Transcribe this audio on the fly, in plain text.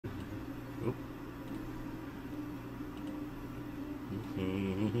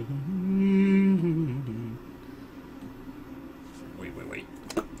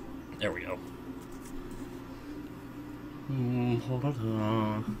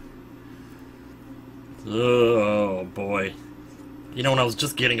Uh, oh boy. You know, when I was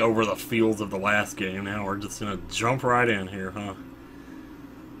just getting over the feels of the last game, now we're just gonna jump right in here, huh?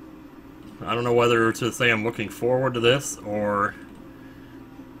 I don't know whether to say I'm looking forward to this, or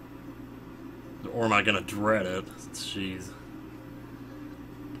am I gonna dread it? Jeez.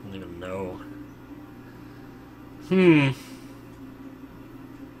 I don't even know.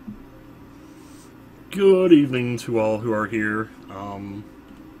 Good evening to all who are here.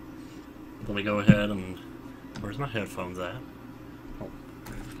 Let me go ahead and... Where's my headphones at? Oh.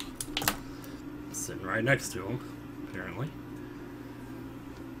 Sitting right next to them, apparently.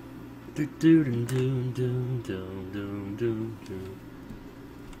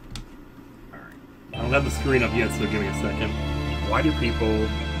 Alright. I don't have the screen up yet, so give me a second. Why do people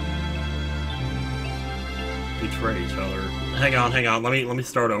betray each other? Hang on. Let me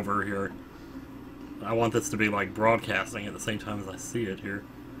start over here. I want this to be like broadcasting at the same time as I see it here.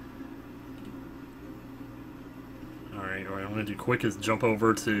 Alright, what I'm gonna do quick is jump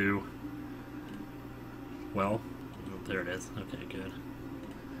over to... Well, there it is. Okay, good.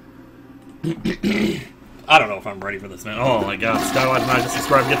 I don't know if I'm ready for this, man. Oh my god, Skylight and I just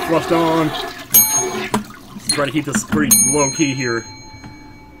subscribe, get flushed on! Let's try to keep this pretty low-key here.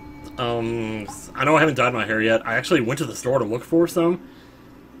 I know I haven't dyed my hair yet. I actually went to the store to look for some,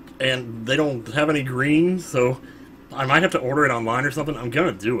 and they don't have any green, so I might have to order it online or something. I'm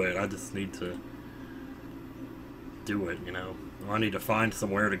gonna do it. I just need to do it, you know. I need to find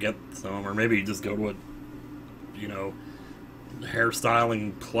somewhere to get some, or maybe just go to a, you know,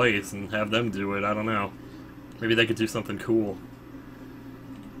 hairstyling place and have them do it. I don't know. Maybe they could do something cool.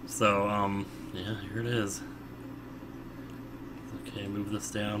 So, yeah, here it is. Okay, move this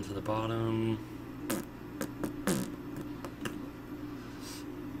down to the bottom.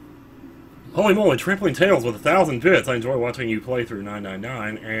 Holy moly, Trampling Tales with 1,000 bits. I enjoy watching you play through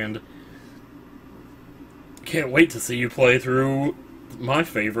 999, and can't wait to see you play through my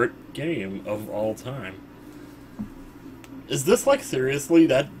favorite game of all time. Is this, like, seriously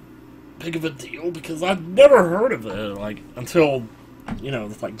that big of a deal? Because I've never heard of it, like, until, you know,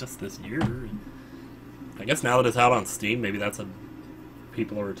 it's like just this year. I guess now that it's out on Steam, maybe that's a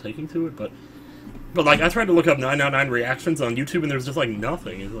people are taking to it, but like, I tried to look up 999 reactions on YouTube, and there's just, like,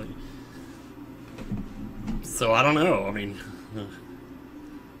 nothing. It's like... So, I don't know, I mean...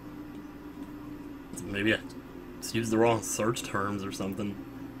 Maybe I just used the wrong search terms or something.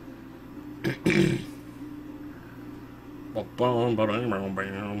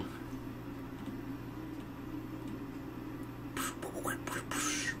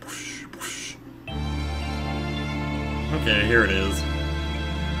 Okay, here it is.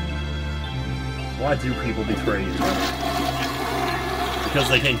 Why do people betray each other? Because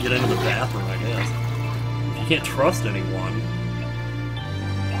they can't get into the bathroom, I guess. If you can't trust anyone,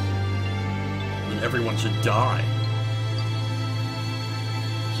 then everyone should die.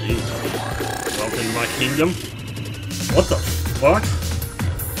 Jeez. Welcome to my kingdom. What the fuck?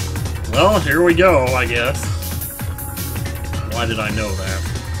 Well, here we go, I guess. Why did I know that?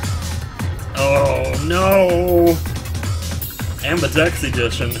 Oh, no! Ambidex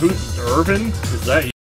edition. Who's Irvin? Is that you?